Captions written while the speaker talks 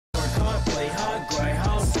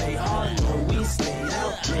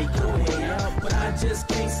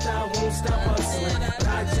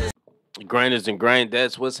Grinders and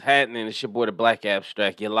grindettes, what's happening? It's your boy, the Black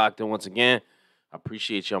Abstract. You're locked in once again. I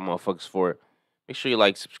appreciate y'all motherfuckers for it. Make sure you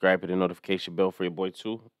like, subscribe, hit the notification bell for your boy,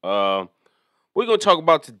 too. We're going to talk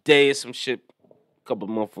about today is some shit a couple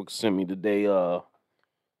of motherfuckers sent me today about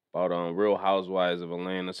Real Housewives of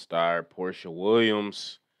Atlanta star Portia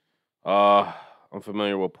Williams. Uh, I'm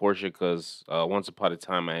familiar with Portia because once upon a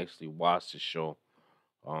time I actually watched the show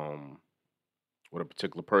um, with a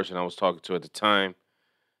particular person I was talking to at the time.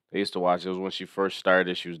 I used to watch. It was when she first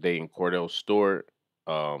started. She was dating Cordell Stewart,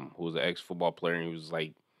 who was an ex football player. And he was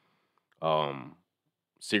like um,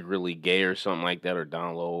 secretly gay or something like that, or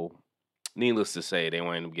down low. Needless to say, they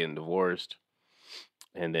wound up getting divorced.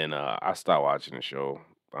 And then I stopped watching the show,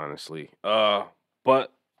 honestly.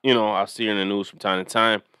 But I see her in the news from time to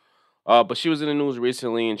time. But she was in the news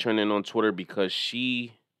recently and trending on Twitter because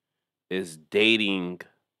she is dating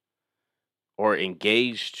or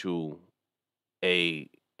engaged to a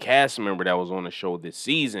cast member that was on the show this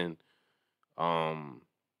season. Um,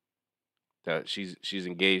 that she's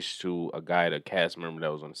engaged to a guy, the cast member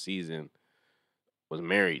that was on the season was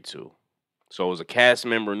married to. So it was a cast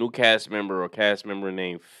member, new cast member, or cast member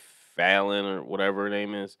named Fallon or whatever her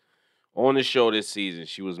name is. On the show this season,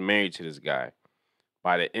 she was married to this guy.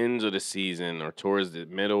 By the ends of the season or towards the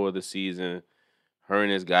middle of the season, her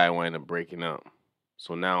and this guy wind up breaking up.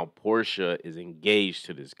 So now Portia is engaged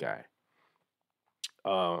to this guy.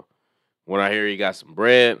 Uh, when I hear he got some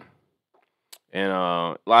bread, and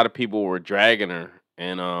a lot of people were dragging her,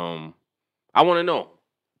 and I want to know,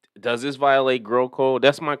 does this violate girl code?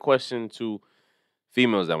 That's my question to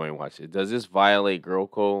females that might watch it. Does this violate girl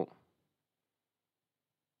code?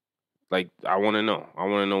 Like, I want to know. I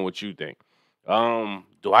want to know what you think.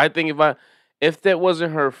 Do I think if that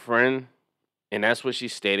wasn't her friend, and that's what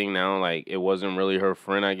she's stating now, like it wasn't really her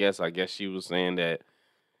friend, I guess she was saying that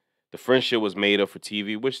the friendship was made up for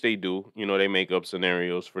TV, which they do. They make up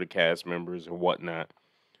scenarios for the cast members and whatnot.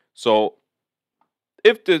 So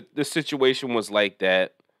if the situation was like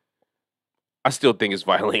that, I still think it's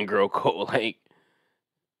violating girl code. Like,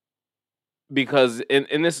 because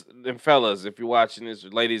in this, and fellas, if you're watching this, or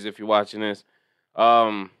ladies, if you're watching this,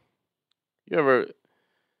 um, you ever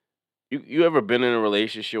you ever been in a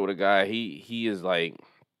relationship with a guy? He is like,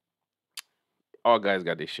 all guys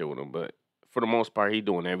got this shit with him, but for the most part, he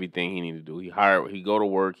doing everything he need to do. He go to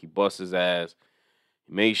work, he busts his ass,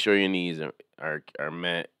 make sure your needs are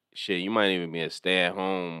met. Shit, you might even be a stay at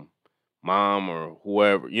home mom or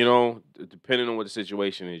whoever, depending on what the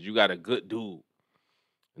situation is. You got a good dude.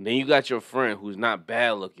 And then you got your friend who's not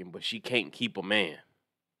bad looking, but she can't keep a man.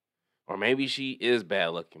 Or maybe she is bad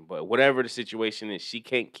looking, but whatever the situation is, she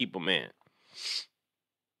can't keep a man.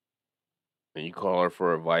 And you call her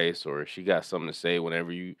for advice, or she got something to say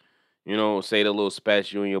whenever say the little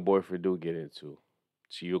spat you and your boyfriend do get into.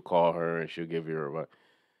 So you'll call her and she'll give you her advice.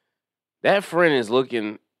 That friend is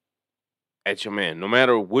looking at your man. No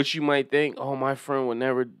matter what you might think, oh, my friend would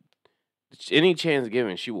never, any chance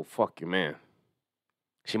given, she will fuck your man.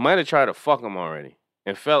 She might have tried to fuck him already.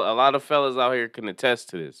 And a lot of fellas out here can attest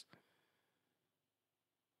to this.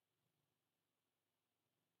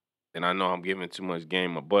 And I know I'm giving too much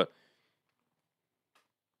game up, but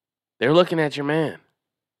they're looking at your man.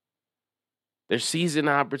 They're seizing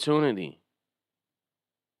the opportunity.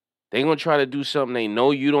 They gonna try to do something they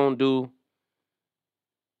know you don't do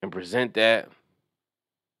and present that.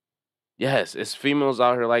 Yes, it's females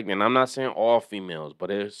out here like that. And I'm not saying all females, but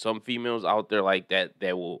there's some females out there like that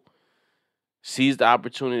that will seize the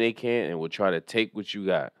opportunity they can and will try to take what you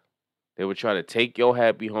got. They will try to take your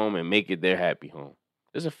happy home and make it their happy home.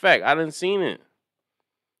 It's a fact. I done seen it.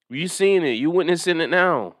 You seen it. You witnessing it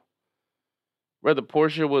now. Whether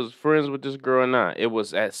Portia was friends with this girl or not, it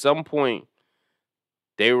was at some point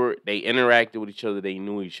they interacted with each other. They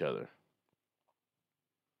knew each other.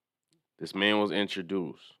 This man was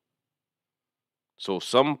introduced. So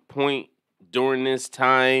some point during this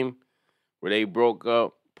time where they broke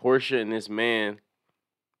up, Portia and this man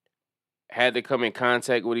had to come in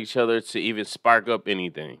contact with each other to even spark up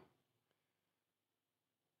anything.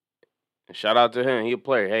 And shout out to him. He a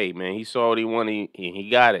player. Hey, man, he saw what he wanted. He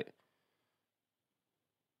got it.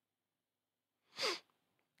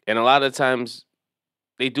 And a lot of times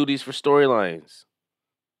they do these for storylines.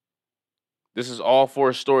 This is all for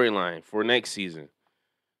a storyline for next season.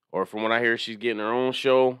 Or from what I hear, she's getting her own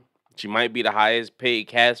show. She might be the highest paid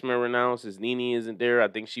cast member now since Nene isn't there. I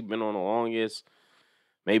think she's been on the longest.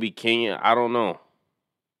 Maybe Kenya. I don't know.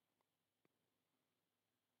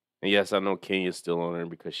 And yes, I know Kenya's still on there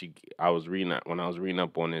because I was reading that when I was reading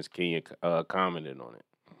up on this. Kenya commented on it,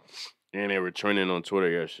 and they were trending on Twitter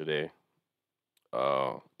yesterday.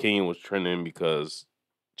 Kenya was trending because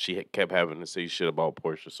she kept having to say shit about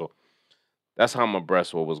Portia. So that's how I'm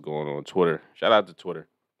abreast what was going on Twitter. Shout out to Twitter.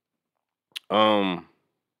 Um,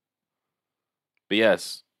 but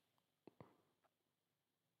yes,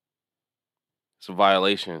 it's a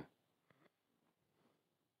violation.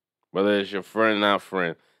 Whether it's your friend or not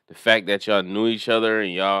friend. The fact that y'all knew each other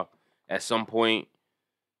and y'all at some point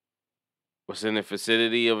was in the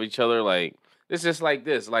vicinity of each other, like it's just like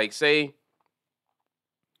this. Like say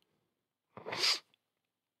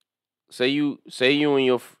you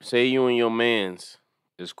and your man's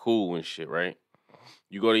is cool and shit, right?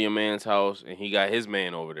 You go to your man's house and he got his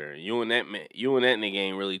man over there. You and that nigga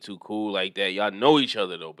ain't really too cool like that. Y'all know each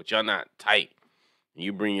other though, but y'all not tight.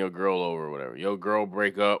 You bring your girl over or whatever. Your girl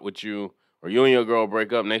break up with you, or you and your girl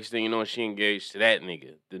break up. Next thing you know, she engaged to that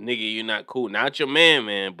nigga. The nigga you not cool. Not your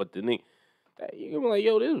man, but the nigga. You gonna be like,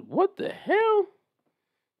 yo, this what the hell?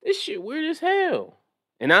 This shit weird as hell.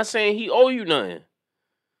 And not saying he owe you nothing.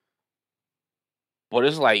 But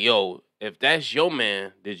it's like, yo, if that's your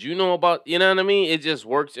man, did you know about, you know what I mean? It just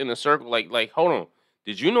works in a circle. Like, hold on.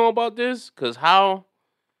 Did you know about this? Cause how?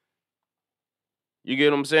 You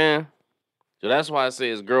get what I'm saying? So that's why I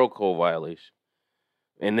say it's girl code violation.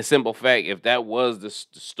 And the simple fact, if that was the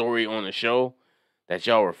story on the show, that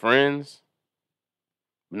y'all were friends,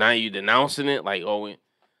 now you denouncing it, like, oh,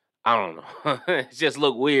 I don't know. It just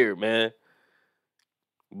look weird, man.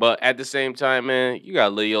 But at the same time, man, you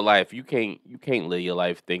gotta live your life. You can't live your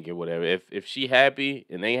life thinking whatever. If she happy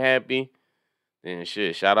and they happy, then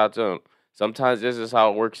shit, shout out to them. Sometimes this is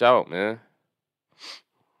how it works out, man.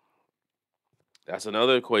 That's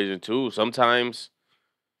another equation too. Sometimes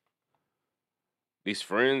these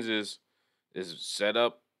friends is set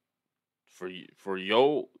up for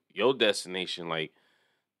your destination. Like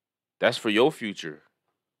that's for your future.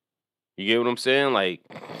 You get what I'm saying? Like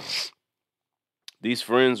these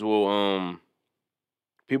friends will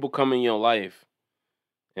people come in your life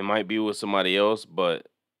and might be with somebody else, but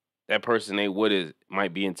that person they with is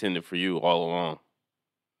might be intended for you all along.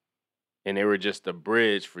 And they were just a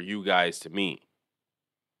bridge for you guys to meet.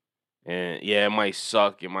 And yeah, it might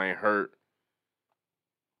suck, it might hurt,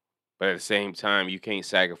 but at the same time, you can't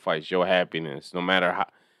sacrifice your happiness, no matter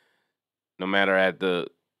at the,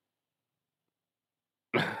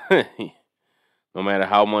 no matter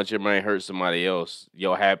how much it might hurt somebody else.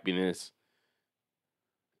 Your happiness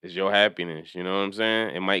is your happiness. You know what I'm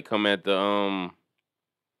saying? It might come at the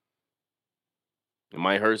it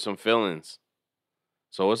might hurt some feelings.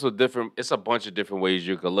 So it's a bunch of different ways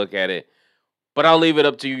you could look at it. But I'll leave it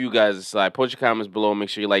up to you guys to decide. Post your comments below. Make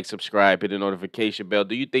sure you like, subscribe, hit the notification bell.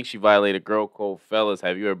 Do you think she violated girl code? Fellas,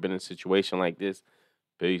 have you ever been in a situation like this?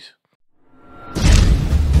 Peace.